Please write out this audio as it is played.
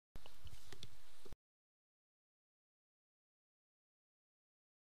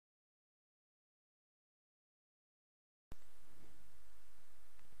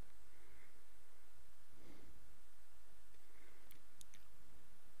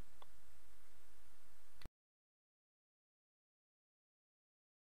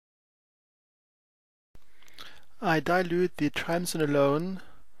I dilute the triamcinolone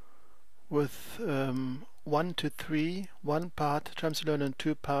with 1 to 3, 1 part triamcinolone and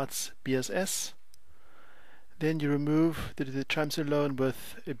 2 parts BSS. Then you remove the triamcinolone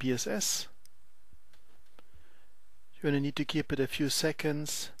with a BSS. You're going to need to keep it a few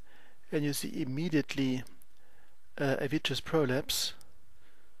seconds, and you see immediately a vitreous prolapse.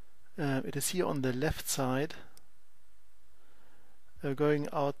 It is here on the left side, going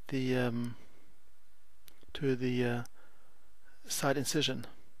out the to the side incision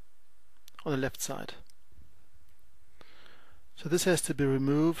on the left side. So this has to be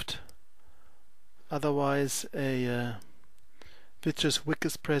removed, otherwise a vitreous wick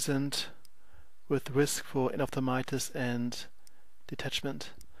is present with risk for endophthalmitis and detachment.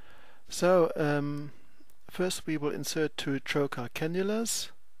 So first we will insert 2 trocar cannulas.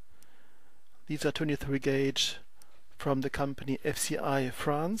 These are 23 gauge from the company FCI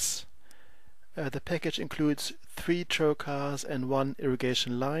France. The package includes 3 trocars and 1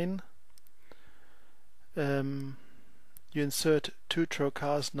 irrigation line. You insert 2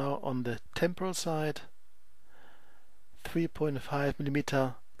 trocars now on the temporal side, 3.5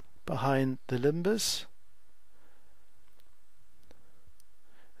 mm behind the limbus.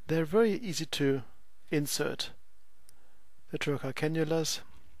 They're very easy to insert, the trocar cannulas.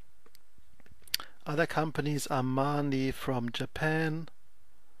 Other companies are Mani from Japan,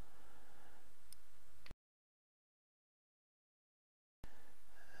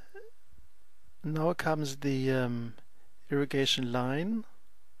 now comes the irrigation line,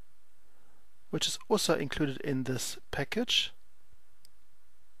 which is also included in this package.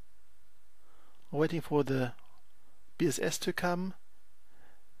 Waiting for the BSS to come.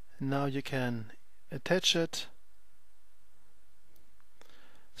 Now you can attach it.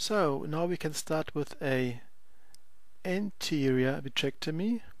 So now we can start with a anterior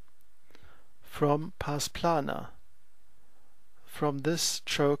vitrectomy from pars plana, from this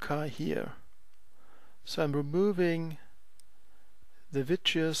trocar here. So I'm removing the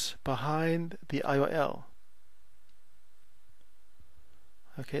vitreous behind the IOL.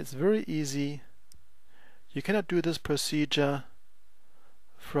 Okay, it's very easy. You cannot do this procedure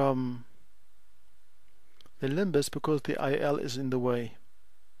from the limbus because the IOL is in the way.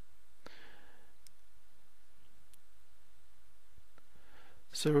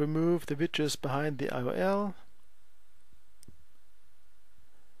 So remove the vitreous behind the IOL.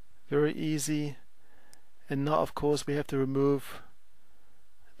 Very easy. And now of course we have to remove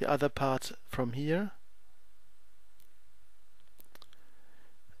the other part from here.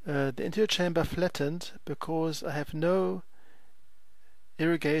 The anterior chamber flattened because I have no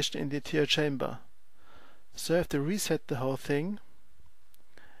irrigation in the anterior chamber. So I have to reset the whole thing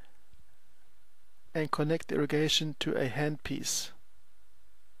and connect the irrigation to a handpiece.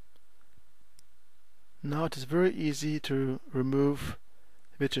 Now it is very easy to remove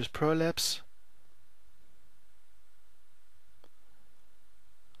the vitreous prolapse.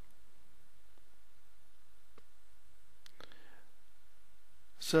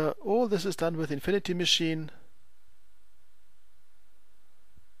 So all this is done with Infinity Machine,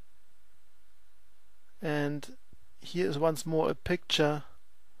 and here is once more a picture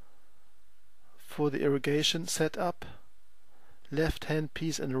for the irrigation setup. Left hand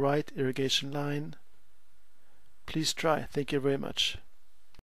piece and right irrigation line. Please try. Thank you very much.